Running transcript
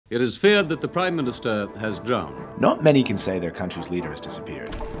It is feared that the Prime Minister has drowned. Not many can say their country's leader has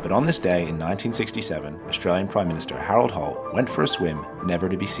disappeared, but on this day in 1967, Australian Prime Minister Harold Holt went for a swim, never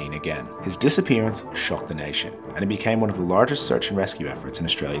to be seen again. His disappearance shocked the nation, and it became one of the largest search and rescue efforts in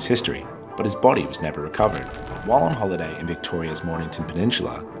Australia's history, but his body was never recovered. While on holiday in Victoria's Mornington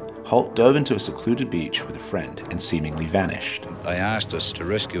Peninsula, Holt dove into a secluded beach with a friend and seemingly vanished. They asked us to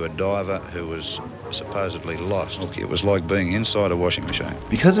rescue a diver who was supposedly lost. Look, it was like being inside a washing machine.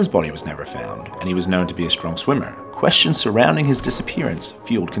 Because his body was never found, and he was known to be a strong swimmer, questions surrounding his disappearance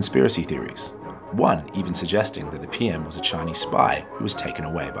fueled conspiracy theories. One even suggesting that the PM was a Chinese spy who was taken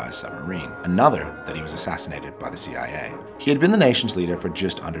away by a submarine. Another that he was assassinated by the CIA. He had been the nation's leader for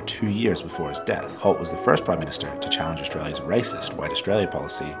just under 2 years before his death. Holt was the first Prime Minister to challenge Australia's racist White Australia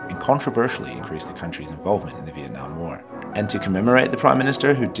policy and controversially increase the country's involvement in the Vietnam War. And to commemorate the Prime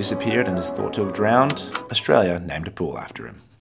Minister who disappeared and is thought to have drowned, Australia named a pool after him.